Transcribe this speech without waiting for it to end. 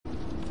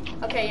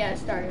Okay, yeah, it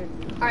started.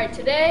 Alright,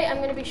 today I'm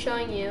going to be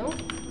showing you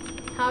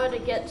how to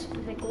get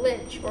the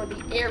glitch or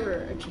the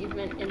error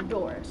achievement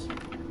indoors.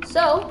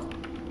 So,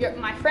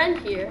 my friend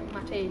here,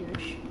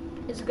 Mateusz,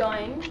 is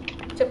going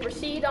to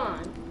proceed on.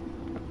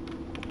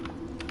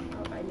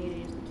 Oh, I need to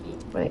use the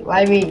key. Wait,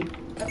 why me?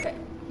 Okay,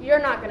 you're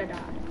not going to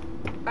die.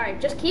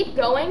 Alright, just keep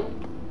going,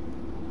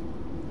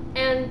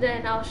 and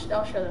then I'll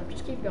show them.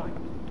 Just keep going.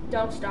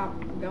 Don't stop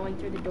going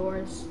through the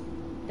doors.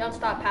 Don't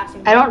stop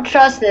passing. I don't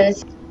trust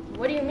this.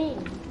 What do you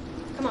mean?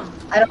 Come on.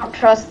 I don't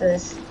trust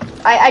this.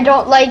 I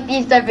don't like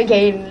these type of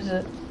games.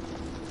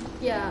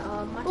 Yeah,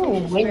 Ooh,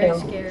 Mateusz is very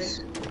windows.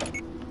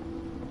 scared.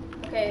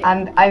 Okay.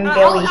 I'm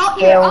very Here,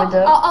 scared.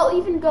 I'll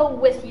even go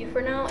with you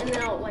for now, and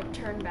then I'll like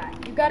turn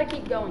back. You gotta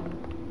keep going,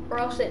 or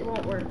else it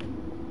won't work.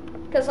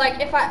 Cause like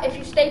if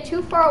you stay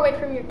too far away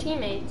from your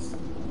teammates,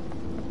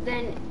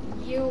 then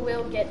you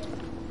will get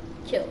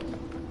killed,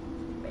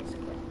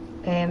 basically.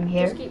 Okay, I'm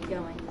here. Just keep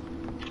going.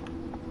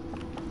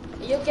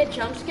 You'll get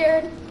jump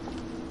scared,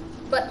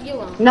 but you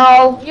won't.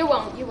 No. You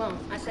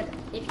won't. I said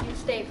if you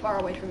stay far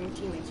away from your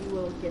teammates, you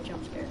will get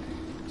jump scared.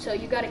 So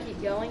you gotta keep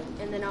going,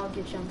 and then I'll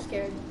get jump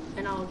scared,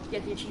 and I'll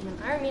get the achievement.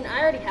 I mean, I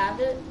already have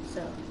it,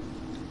 so.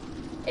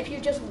 If you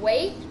just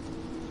wait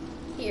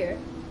here,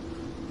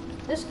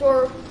 this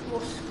door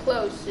will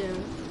close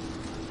soon.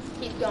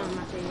 Keep going,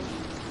 Mateusz.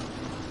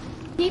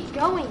 Keep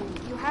going.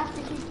 You have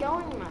to keep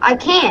going, Mateusz. I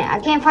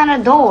can't find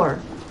a door.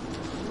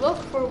 Look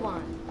for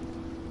one.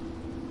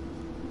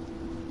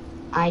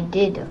 I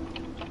did.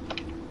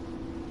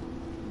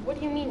 What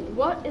do you mean?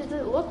 What does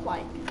it look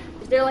like?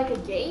 Is there like a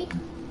gate?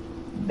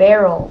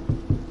 Barrel.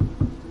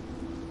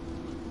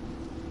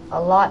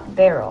 A lot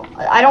barrel.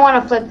 I don't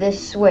want to flip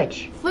this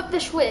switch. Flip the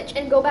switch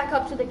and go back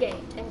up to the gate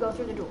and go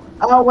through the door.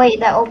 Oh wait,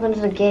 that opens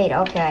the gate.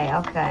 Okay.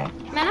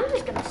 Man, I'm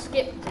just gonna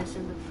skip this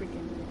in the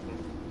freaking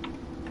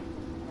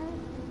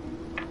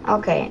video.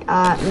 Okay,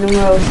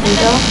 numero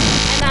cinco.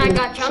 And then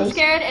I got jump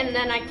scared, and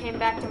then I came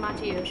back to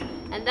Mateusz.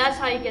 And that's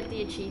how you get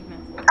the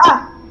achievement.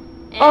 Ah!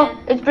 And, Oh,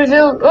 it's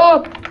Brazil.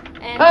 Oh!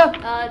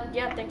 and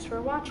yeah, thanks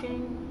for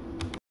watching.